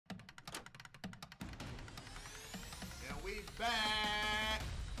back.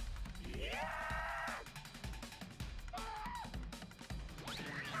 Yeah.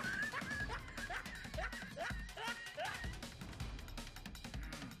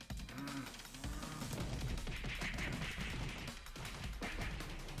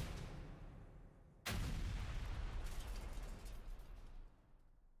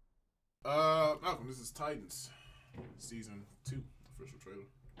 Malcolm, this is Titans, season 2, official trailer.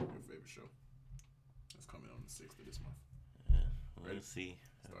 Your favorite show. It's coming on the 6th of this month. Yeah, ready? We'll see.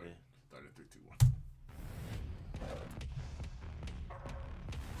 Start Okay. in 3, 2, 1.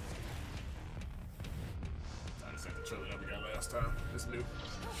 Time to set the trailer that we got last time. It's new.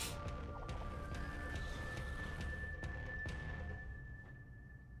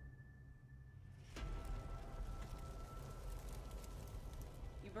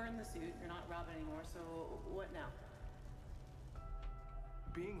 You burned the suit, you're not Robin anymore, so what now?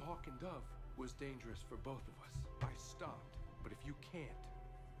 Being Hawk and Dove was dangerous for both of us. I stopped, but if you can't,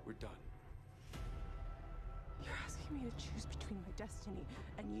 we're done. You're asking me to choose between my destiny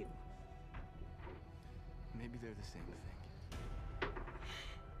and you. Maybe they're the same thing.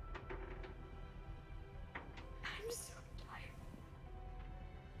 I'm so tired.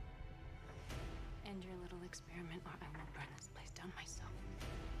 End your little experiment, or I will burn this place down myself.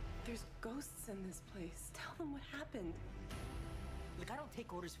 There's ghosts in this place. Tell them what happened. Look, I don't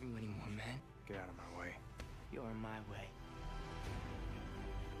take orders from you anymore, man. Get out of my way. You're in my way.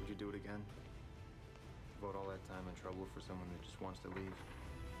 Would you do it again? Devote all that time and trouble for someone that just wants to leave?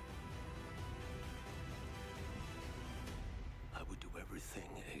 I would do everything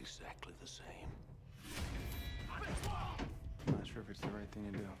exactly the same. I'm not sure if it's the right thing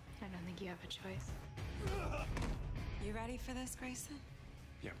to do. I don't think you have a choice. You ready for this, Grayson?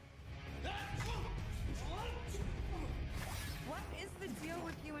 Yep. What is the deal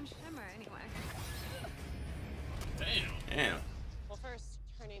with you and Shimmer, anyway? Damn. Well, first,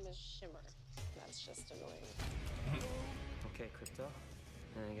 her name is Shimmer. That's just annoying. Okay, Crypto.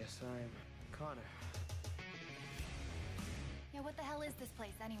 And I guess I'm Connor. Yeah, what the hell is this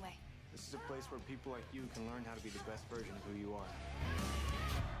place anyway? This is a place where people like you can learn how to be the best version of who you are.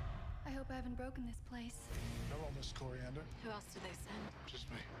 I hope I haven't broken this place. Hello, Miss Coriander. Who else did they send? Just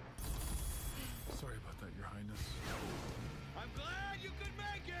me. Sorry about that, Your Highness. I'm glad you could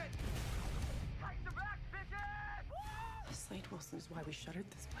make it! Slade Wilson is why we shuttered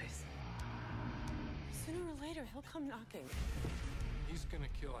this place. Sooner or later, he'll come knocking. He's gonna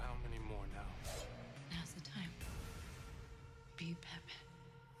kill how many more now? Now's the time. Be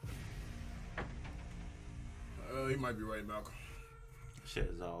Batman. He might be right, Malcolm. Shit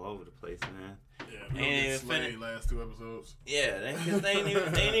is all over the place, man. Yeah, we don't get Slade last 2 episodes. Yeah, because they ain't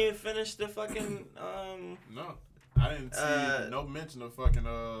even finished the fucking No. I didn't see no mention of fucking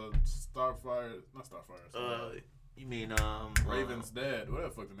Starfire. Not Starfire. You mean Raven's dad. What the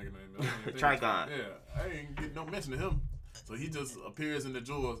fuck the nigga name is? Trigon. Yeah, I ain't get no mention of him. So he just appears in the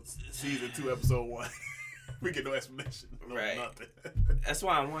Jewel season 2, episode 1. We get no explanation. No, right. Nothing. That's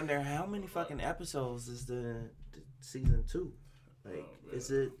why I wonder how many fucking episodes is the season 2. Like,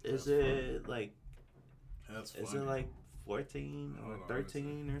 is it like? That's is funny. it like 14 or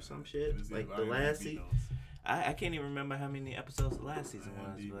 13 or some shit? Let me see Like if the last IMDb season. knows. I can't even remember how many episodes the last season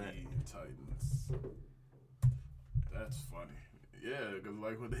was, but IMDb Titans. That's funny. Yeah, because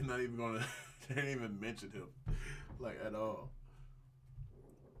like when they're not even gonna, they didn't even mention him, like at all.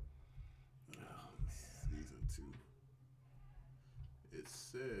 Season 2. It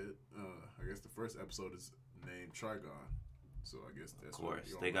said, I guess the first episode is named Trigon. So I guess that's of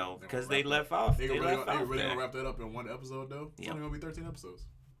course what they go because they they left off. They really there. gonna wrap that up in 1 episode though. It's only gonna be 13 episodes.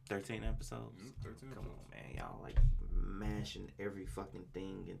 13 episodes. 13 Come episodes. on, man, y'all like mashing every fucking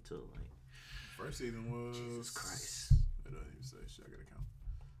thing into like. First season was Jesus Christ. It doesn't even say shit. I gotta count.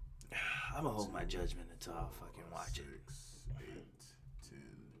 I'm gonna hold my judgment until I fucking watch it. 6, 8, 10,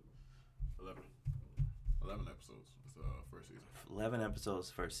 11. 11 episodes. It's the first season. 11 episodes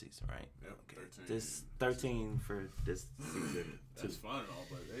first season, right? Yep. Okay. 13. This 13 for this season. That's fun and all,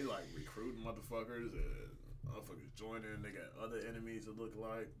 but they like recruiting motherfuckers and motherfuckers joining. They got other enemies that look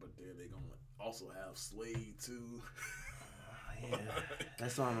like, but then they gonna also have Slade too. Yeah,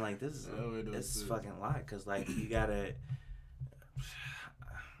 that's why I'm like, this is too. fucking lot, because like you gotta.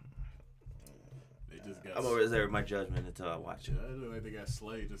 They just got. I'm gonna reserve my judgment until I watch it. I look like they got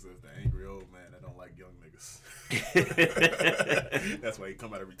Slade just as the angry old man that don't like young niggas. That's why he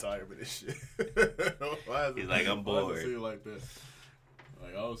come out of retirement and shit. He's like, I'm bored. Why does it seem like that?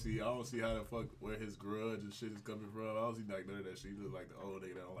 Like I don't see how the fuck where his grudge and shit is coming from. I don't see like none of that shit. He look like the old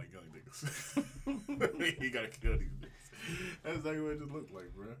nigga that don't like young niggas. He gotta kill these niggas. That's exactly what it just looked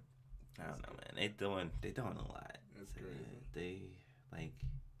like, bro. I don't know, man. They doing a lot. That's crazy. They like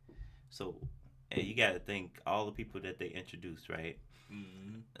so. And you got to think all the people that they introduced, right?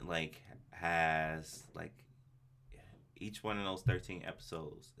 Mm-hmm. Like has like each one of those 13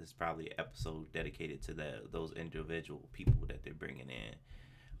 episodes is probably an episode dedicated to those individual people that they're bringing in.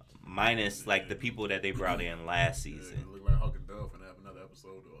 Minus like the people that they brought in last season. It look like Hawk and Dove and have another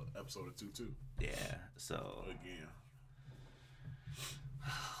episode or episode or two too. Yeah. So again,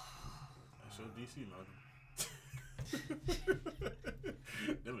 that's your DC, Malcolm.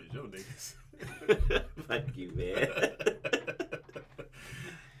 Them is your niggas. Fuck you, man.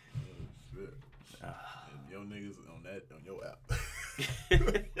 Shit. And your niggas on your app.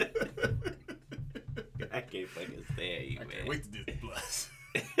 I can't fucking stand you, man. I can't wait to Disney Plus.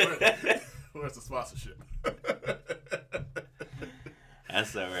 Where's the sponsorship?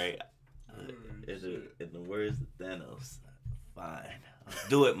 That's all right. In the words of Thanos, fine. I'll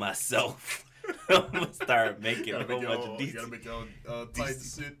do it myself. I'm gonna start making a whole bunch of DC. You gotta make your own Titan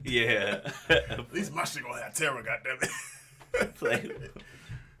shit. Yeah. At least my shit gonna have terror, goddammit. Like,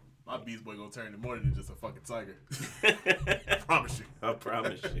 my Beast Boy gonna turn more than just a fucking tiger. I promise you. I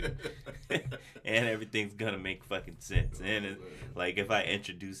promise you. And everything's gonna make fucking sense. And it's, like if I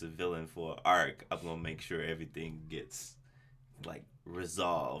introduce a villain for an arc, I'm gonna make sure everything gets like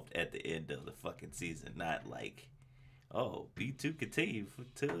resolved at the end of the fucking season. Not like, oh, B2 continue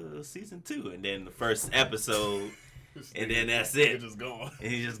to season 2, and then the first episode, and then that's it. He's just gone.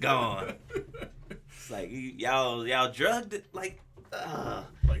 And he's just gone. It's like y'all drugged it. Like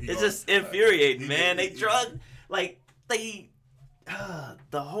it's just infuriating, man. They drugged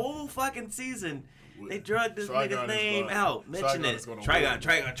the whole fucking season. They drugged this nigga's name out. Mention it. Trigon.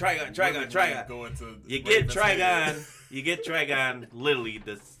 You get Trigon. You get Trigon literally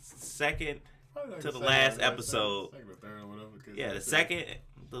the second to the last episode. Yeah,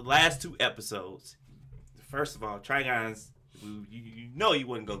 the last 2 episodes. First of all, Trigon's, you know you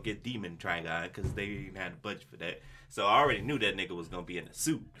wasn't going to get Demon Trigon because they didn't have the budget for that. So I already knew that nigga was going to be in a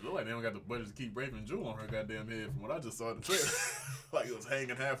suit. It looked like they don't got the budget to keep Raven Jewel on her goddamn head from what I just saw in the trailer. Like it was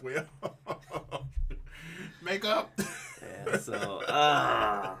hanging halfway up. Makeup. Yeah, so,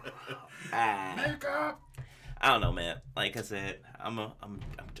 makeup. I don't know, man. Like I said, I'm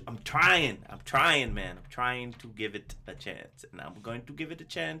trying, man. I'm trying to give it a chance, and I'm going to give it a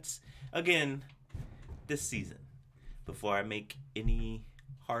chance again this season before I make any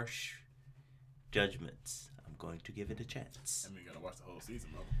harsh judgments. I'm going to give it a chance. I mean, you gotta watch the whole season,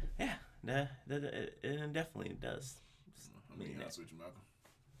 bro. Yeah, it definitely does. I'm being honest with you, Malcolm.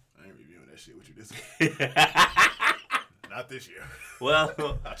 I ain't reviewing that shit with you this year. Not this year. Well,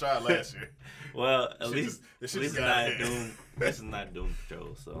 I tried last year. Well, at least it's not Doom. This is not Doom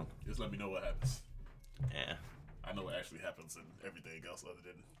Patrol, so just let me know what happens. Yeah, I know what actually happens in everything else other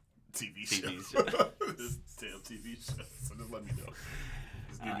than TV shows. This damn TV show. So just let me know.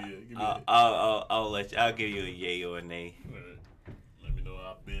 Just give me I'll give you a yay or a nay. Let me know.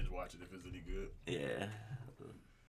 I'll binge watch it if it's any good. Yeah.